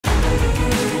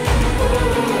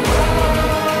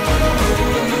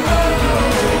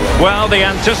Well, the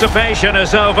anticipation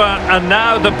is over, and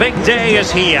now the big day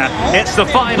is here. It's the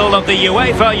final of the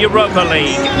UEFA Europa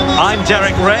League. I'm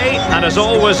Derek Ray, and as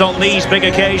always on these big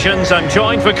occasions, I'm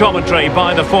joined for commentary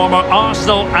by the former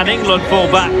Arsenal and England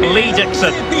fullback Lee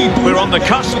Dixon. We're on the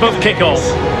cusp of kickoff.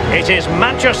 It is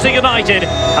Manchester United,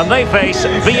 and they face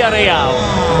Villarreal.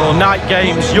 Well, night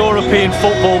games, European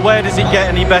football, where does it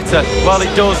get any better? Well,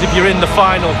 it does if you're in the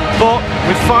final. But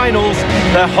with finals,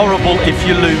 they're horrible if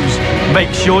you lose.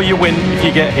 Make sure you win if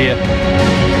you get here.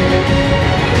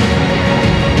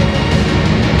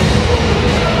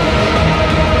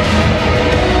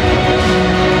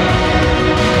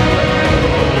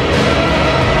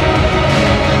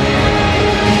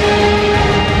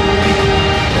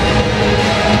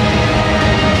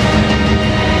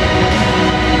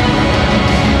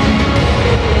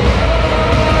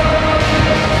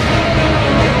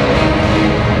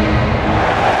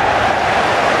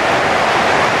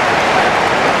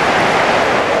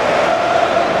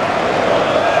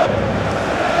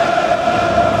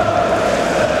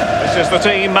 This is the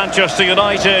team Manchester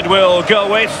United will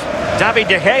go with. David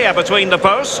De Gea between the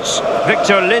posts.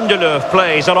 Victor Lindelof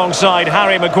plays alongside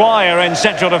Harry Maguire in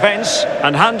central defence.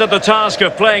 And handed the task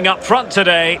of playing up front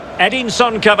today,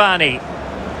 Edinson Cavani.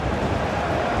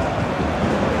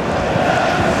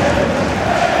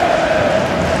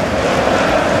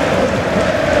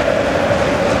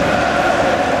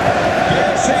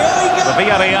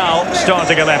 Villarreal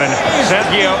starting 11.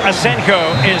 Sergio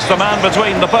Asenjo is the man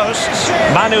between the posts.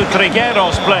 Manu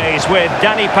Trigueros plays with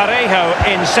Dani Parejo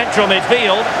in central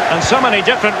midfield. And so many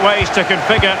different ways to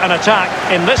configure an attack.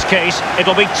 In this case,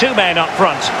 it'll be two men up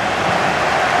front.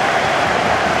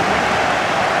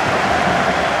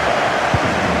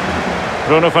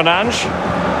 Bruno Fernandes.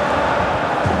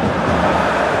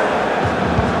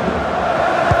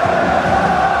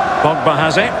 Pogba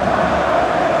has it.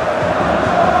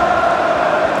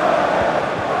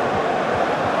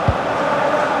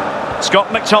 Scott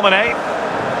McTominay.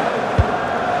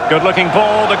 Good looking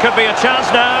ball, there could be a chance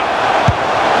now.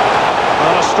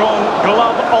 And a strong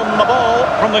glove on the ball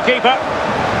from the keeper.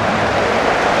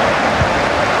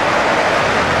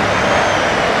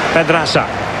 Pedraza.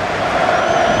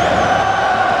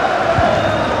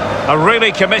 A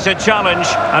really committed challenge,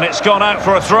 and it's gone out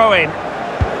for a throw-in.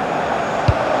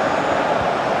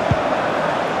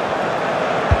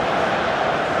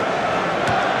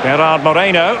 Gerard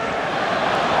Moreno.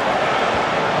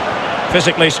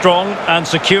 Physically strong and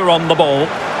secure on the ball.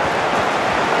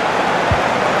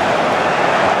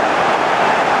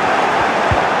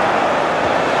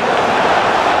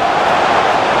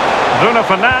 Bruno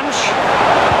Fernandes.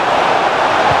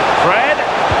 Fred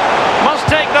must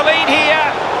take the lead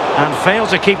here. And failed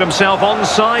to keep himself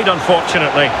onside,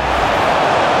 unfortunately.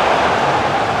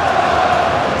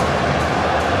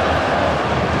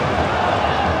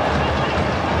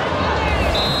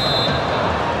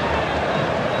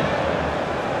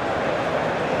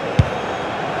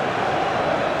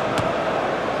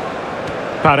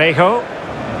 Parejo.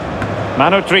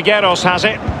 Manu Trigueros has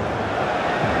it.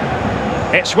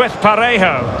 It's with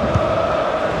Parejo.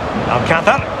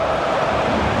 Alcácer.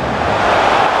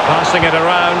 Passing it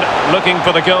around, looking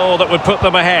for the goal that would put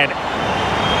them ahead.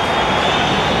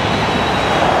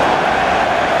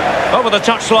 Over the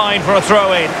touchline for a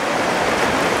throw-in.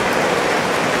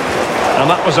 And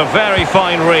that was a very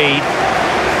fine read.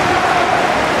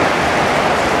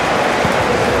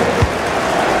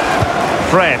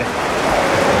 Fred.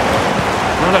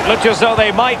 Well, it looked as though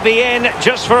they might be in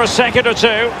just for a second or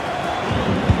two.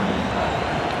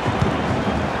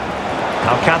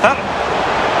 Alcácer.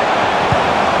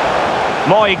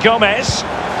 Moy Gomez.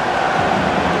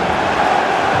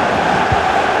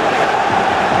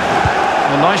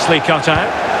 Well, nicely cut out.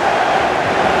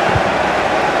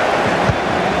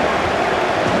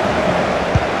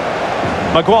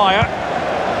 Maguire.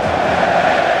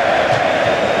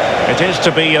 It is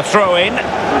to be a throw-in.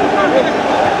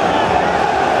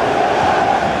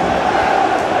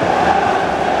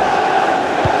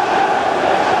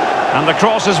 And the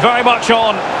cross is very much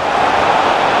on.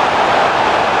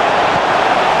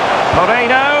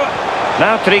 Moreno.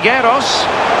 Now Trigueros.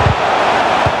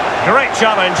 Great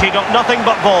challenge, he got nothing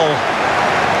but ball.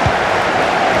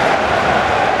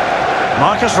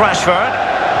 Marcus Rashford.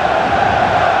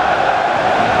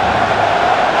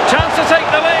 Chance to take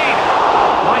the lead.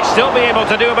 Might still be able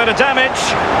to do a bit of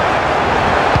damage.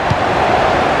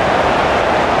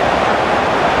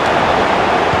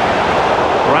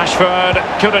 Rashford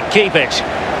couldn't keep it.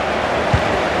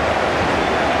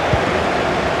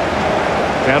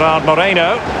 Gerard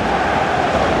Moreno.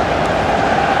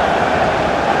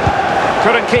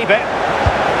 Couldn't keep it.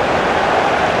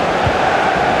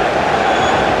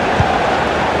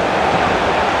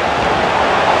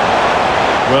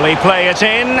 Will he play it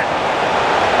in?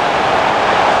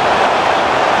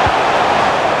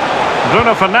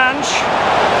 Bruno Fernandes.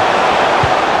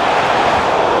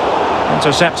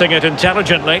 Intercepting it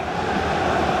intelligently.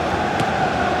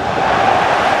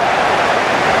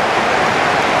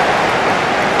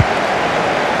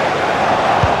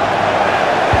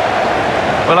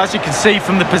 Well, as you can see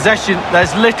from the possession,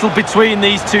 there's little between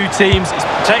these two teams.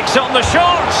 Takes on the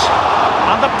shot.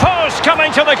 And the post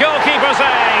coming to the goalkeeper's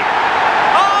aid.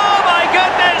 Oh, my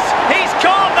goodness! He's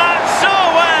caught that so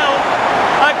well!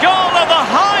 A goal of the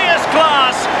highest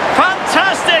class.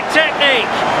 Fantastic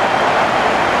technique.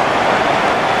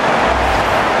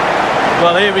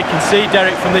 Well, here we can see,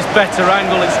 Derek, from this better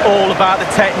angle, it's all about the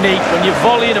technique. When you're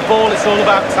volleying a ball, it's all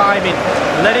about timing.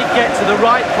 Let it get to the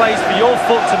right place for your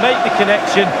foot to make the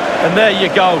connection, and there you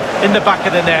go, in the back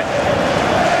of the net.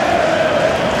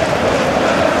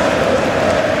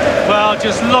 Well,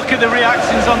 just look at the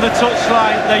reactions on the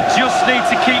touchline. They just need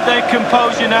to keep their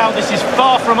composure now. This is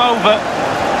far from over.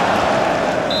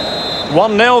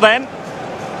 1-0 then.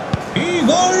 Y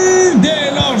gol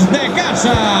de los de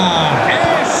casa.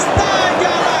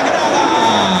 Estalla la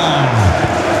grada.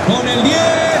 Con el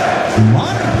 10,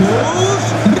 Marcus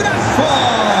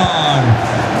Rashford.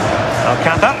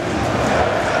 Alcántara.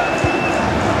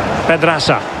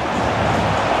 Pedraza.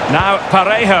 Now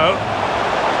Parejo.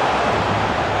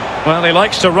 Well, he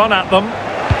likes to run at them.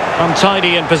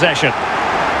 Untidy in possession.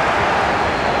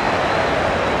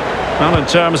 Well, in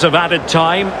terms of added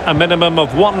time, a minimum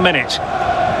of 1 minute.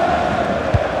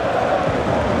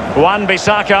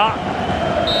 Wan-Bissaka.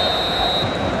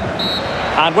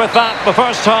 And with that, the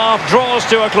first half draws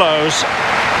to a close.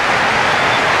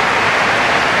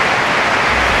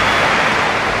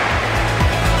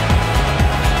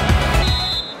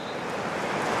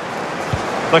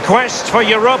 The quest for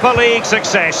Europa League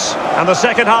success, and the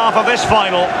second half of this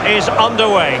final is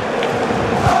underway.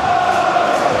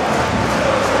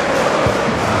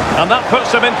 And that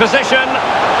puts them in position.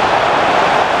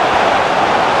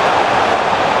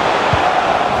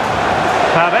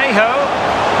 Parejo.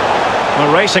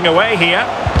 We're racing away here.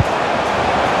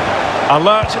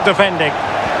 Alert defending.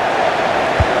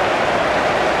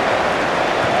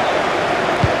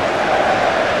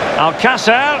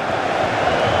 Alcácer.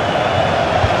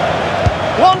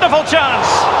 Wonderful chance.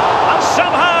 And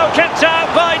somehow kept out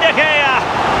by De Gea.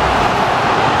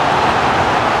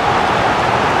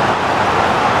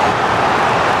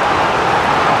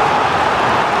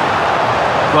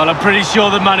 Well, I'm pretty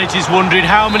sure the manager's wondering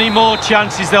how many more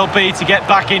chances there'll be to get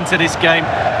back into this game.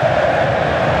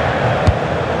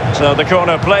 So the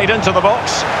corner played into the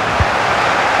box.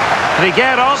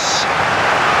 Trigueros.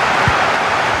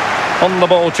 On the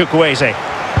ball, Chukwueze.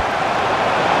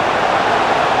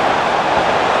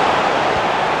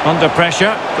 Under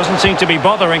pressure, doesn't seem to be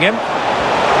bothering him.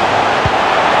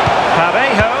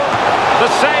 Parejo. The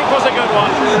save was a good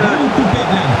one.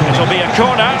 It'll be a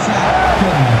corner.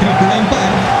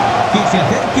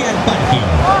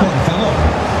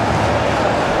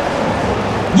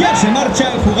 Ya se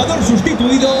marcha el jugador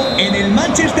sustituido en el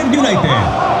Manchester United.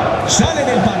 Sale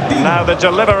del partido. Now the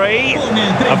delivery,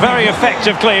 a very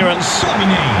effective clearance.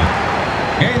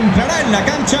 Entrará en la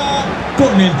cancha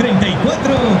con el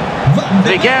 34.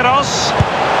 Trigueros.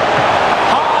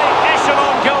 High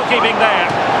echelon goalkeeping there.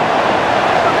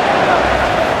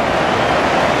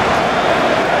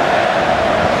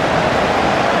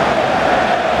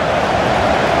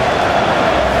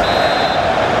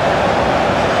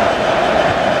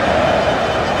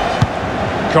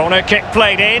 Corner kick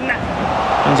played in,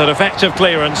 and an effective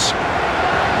clearance.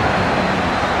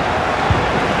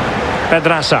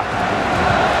 Pedraza.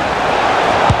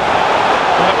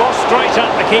 Well, it was straight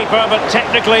at the keeper, but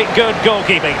technically good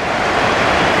goalkeeping.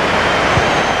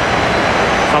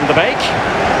 Van de Beek.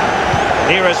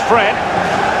 Here is Fred.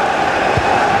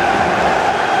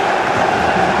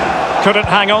 Couldn't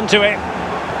hang on to it.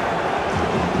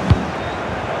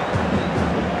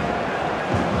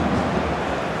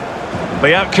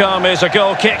 The outcome is a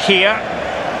goal kick here.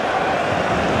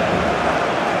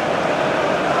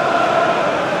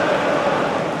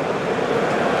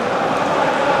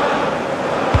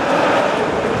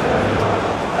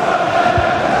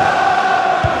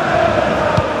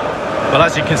 Well,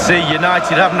 as you can see,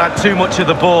 United haven't had too much of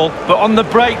the ball, but on the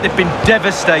break they've been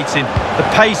devastating. The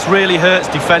pace really hurts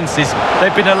defences.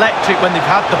 They've been electric when they've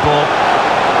had the ball.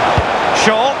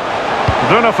 Shaw.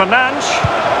 Bruno Fernandes.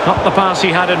 Not the pass he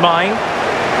had in mind.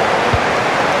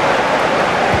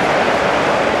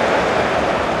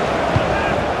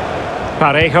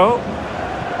 Parejo.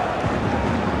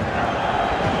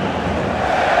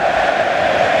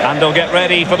 And they'll get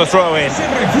ready for the throw-in. Ese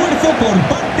refuerzo por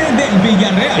parte del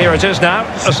Villarreal. Here it is now,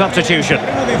 a substitution.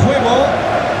 Terreno de juego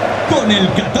con el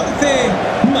 14,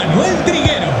 Manuel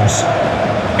Trigueros.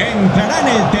 Entrará en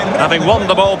el terreno. Having won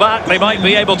the ball back, they might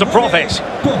be able to profit.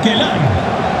 Coquelin.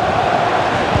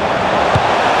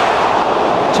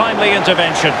 Timely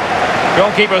intervention.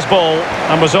 Goalkeeper's ball,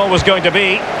 and was always going to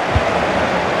be.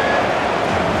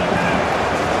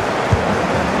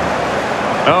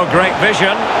 Oh, great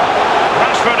vision.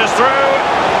 Rashford is through.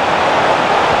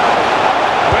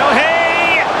 Will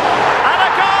he? And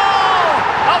a goal!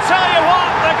 I'll tell you what,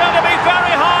 they're going to be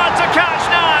very hard to catch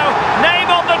now. Name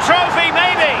on the trophy,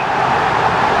 maybe.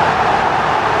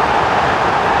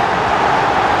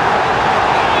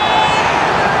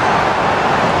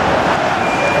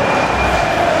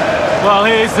 Well,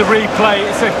 here's the replay.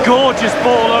 It's a gorgeous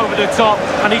ball over the top,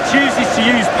 and he chooses to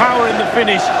use power in the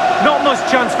finish. Not much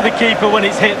chance for the keeper when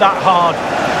it's hit that hard.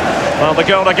 Well, the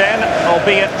goal again,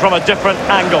 albeit from a different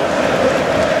angle.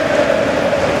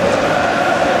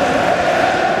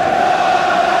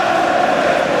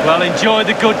 Well, enjoy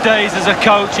the good days as a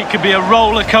coach. It could be a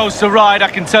roller coaster ride, I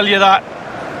can tell you that.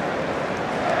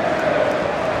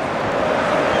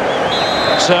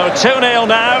 So 2-0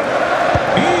 now.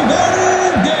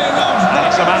 And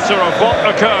it's a matter of what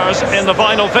occurs in the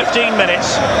final 15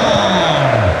 minutes.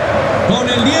 Con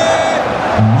el 10,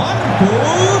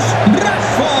 Marcus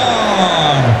Rashford.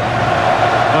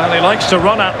 Well, he likes to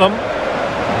run at them.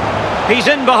 He's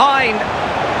in behind.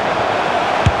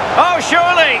 Oh,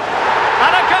 surely!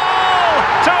 And a goal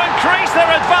to increase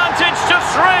their advantage to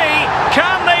 3.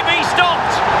 Can they be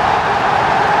stopped?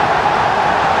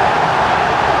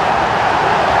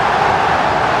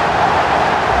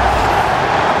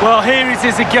 Well, here it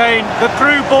is again. The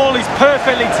through ball is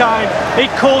perfectly timed. It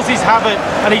causes havoc,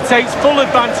 and he takes full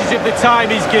advantage of the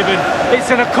time he's given. It's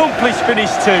an accomplished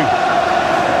finish too.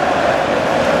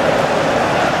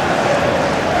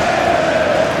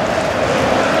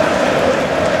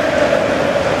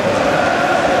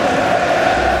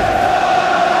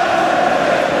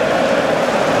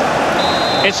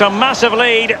 It's a massive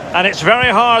lead, and it's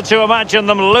very hard to imagine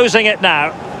them losing it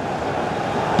now.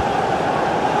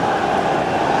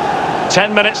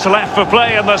 10 minutes left for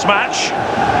play in this match.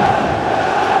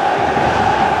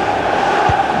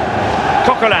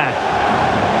 Coquelin.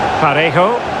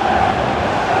 Parejo.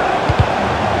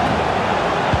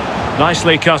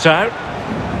 Nicely cut out.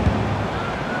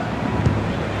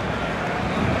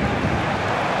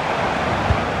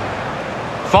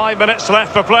 Five minutes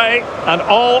left for play, and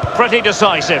all pretty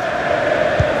decisive.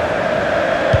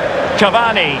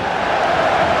 Cavani.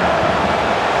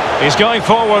 He's going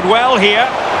forward well here.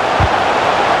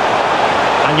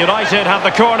 And United have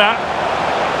the corner.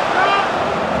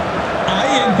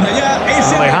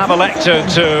 Well, they have elected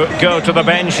to go to the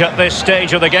bench at this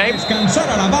stage of the game.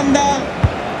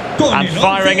 And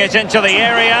firing it into the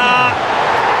area.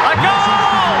 A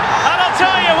goal! And I'll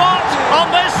tell you what, on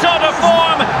this sort of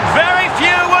form, very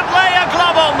few would lay a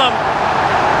glove on them.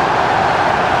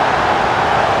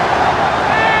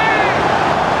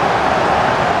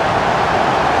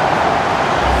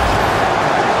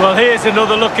 Well, here's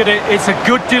another look at it. It's a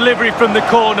good delivery from the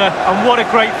corner, and what a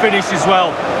great finish as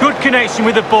well. Good connection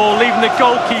with the ball, leaving the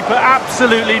goalkeeper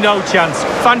absolutely no chance.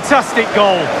 Fantastic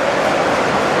goal.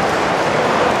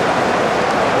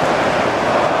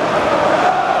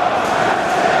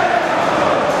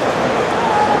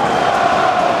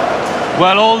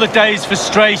 Well, all the day's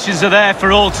frustrations are there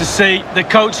for all to see. The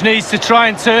coach needs to try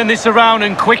and turn this around,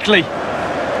 and quickly.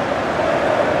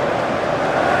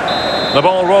 The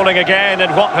ball rolling again in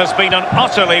what has been an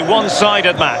utterly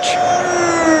one-sided match.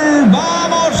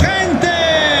 ¡Vamos,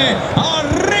 gente!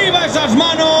 ¡Arriba esas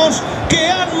manos que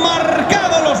han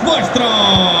marcado los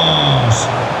vuestros!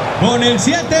 Con el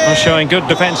 7... Showing good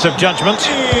defensive judgment.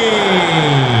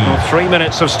 Well, 3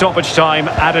 minutes of stoppage time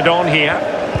added on here.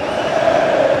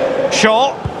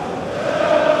 Shaw.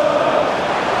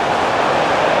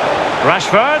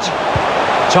 Rashford.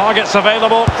 Targets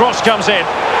available. Cross comes in.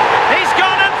 He's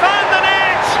gone and found the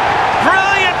net!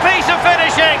 Brilliant piece of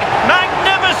finishing!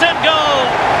 Magnificent goal!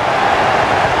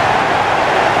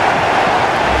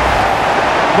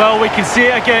 Well, we can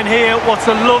see it again here. What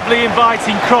a lovely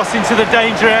inviting cross into the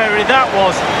danger area that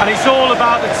was. And it's all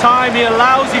about the time he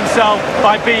allows himself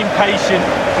by being patient,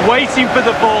 waiting for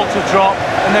the ball to drop,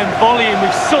 and then volleying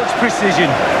with such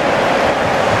precision.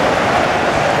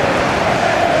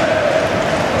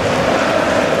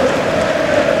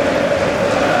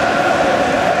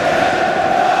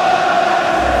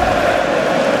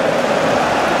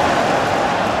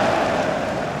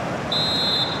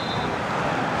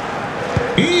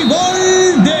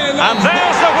 And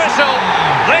there's the whistle.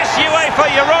 This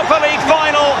UEFA Europa League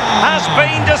final has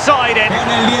been decided.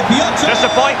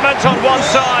 Disappointment on one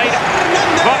side,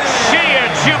 but sheer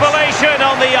jubilation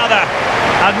on the other.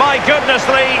 And my goodness,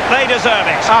 Lee, they deserve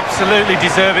it. Absolutely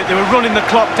deserve it. They were running the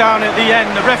clock down at the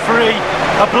end. The referee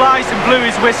obliged and blew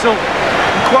his whistle.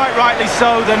 And quite rightly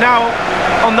so. They're now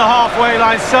on the halfway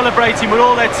line celebrating with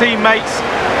all their teammates.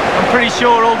 I'm pretty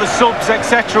sure all the subs,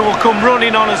 etc. will come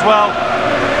running on as well.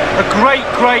 A great,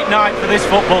 great night for this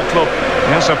football club.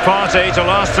 Yes, a party to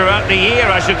last throughout the year,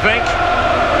 I should think.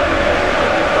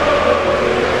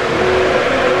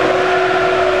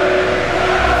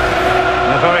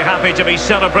 They're very happy to be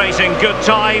celebrating good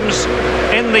times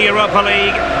in the Europa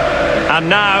League. And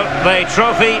now the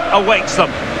trophy awaits them.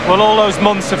 Well, all those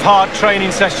months of hard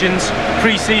training sessions,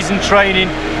 pre-season training,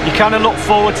 you kind of look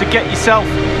forward to get yourself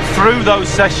through those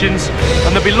sessions,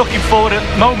 and they'll be looking forward at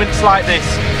moments like this.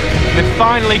 They've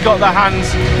finally got their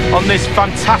hands on this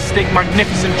fantastic,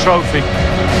 magnificent trophy.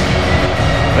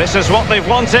 This is what they've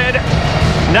wanted.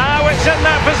 Now it's in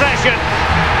their possession.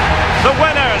 The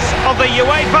winners of the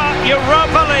UEFA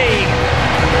Europa League.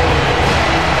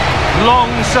 Long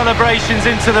celebrations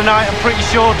into the night. I'm pretty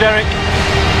sure, Derek,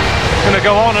 it's going to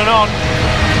go on and on.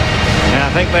 Yeah,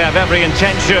 I think they have every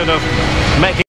intention of making